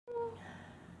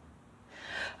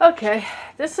Okay,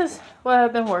 this is what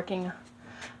I've been working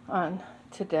on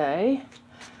today.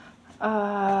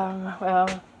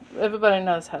 Well, everybody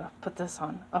knows how to put this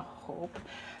on, I hope.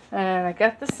 And I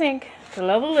got the sink to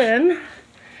level in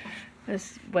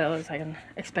as well as I can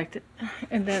expect it.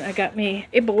 And then I got me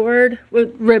a board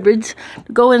with ribbons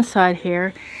to go inside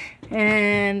here.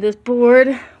 And this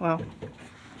board, well,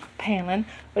 paneling,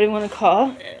 what do you want to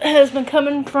call it, has been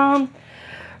coming from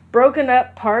broken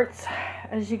up parts,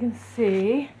 as you can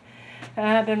see. And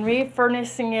I've been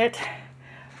refurnishing it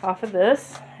off of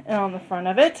this and on the front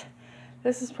of it.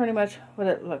 This is pretty much what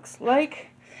it looks like.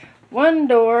 One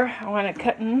door I want it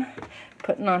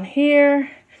putting on here.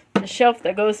 The shelf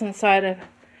that goes inside of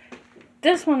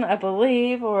this one, I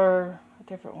believe, or a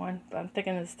different one, but I'm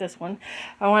thinking it's this one.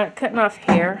 I want it cutting off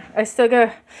here. I still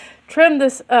gotta trim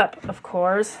this up, of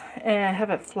course, and have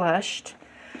it flushed.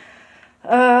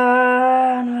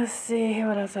 Let's see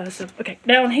what else I was doing. Okay,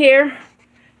 down here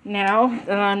now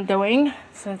that I'm doing,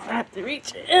 since I have to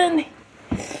reach in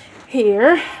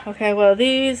here. Okay, well,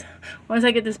 these, once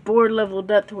I get this board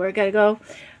leveled up to where I gotta go,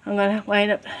 I'm gonna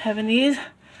wind up having these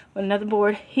with another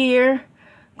board here,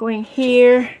 going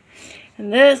here,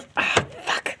 and this,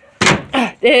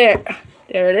 there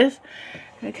it is.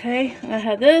 Okay, I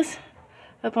had this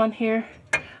up on here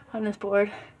on this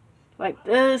board like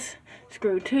this,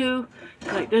 screw 2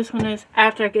 like this one is.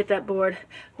 After I get that board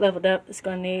leveled up, it's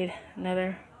gonna need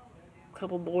another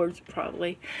couple boards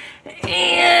probably,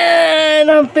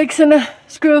 and I'm fixing to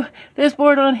screw this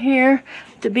board on here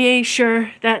to be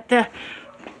sure that the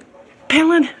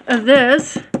paneling of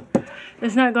this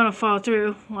is not going to fall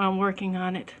through while I'm working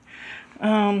on it.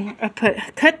 I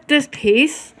cut this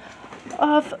piece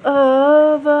off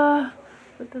of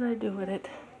what did I do with it?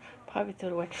 Probably threw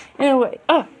it away. Anyway,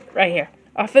 oh, right here,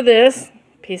 off of this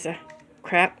piece of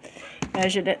crap.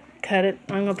 Measured it, cut it.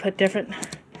 I'm gonna put different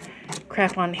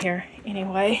crap on here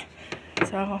anyway.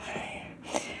 So,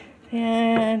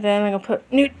 and then I'm gonna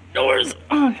put new doors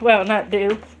on. Well, not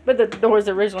new, but the doors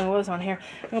originally was on here.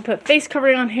 I'm gonna put face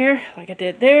covering on here, like I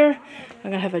did there. I'm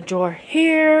gonna have a drawer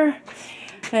here,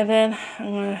 and then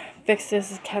I'm gonna fix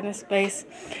this cabinet space,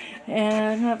 and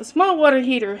I'm gonna have a small water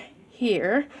heater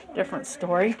here. Different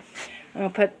story. I'm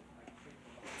gonna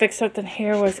fix something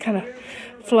here where it's kind of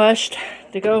flushed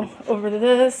to go over to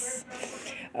this.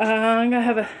 I'm gonna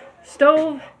have a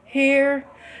stove here,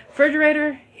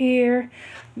 refrigerator here,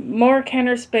 more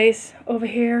counter space over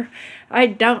here. I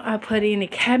doubt I'll put any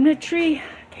cabinetry.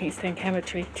 Can't stand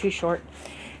cabinetry, too short.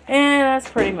 And that's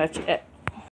pretty much it.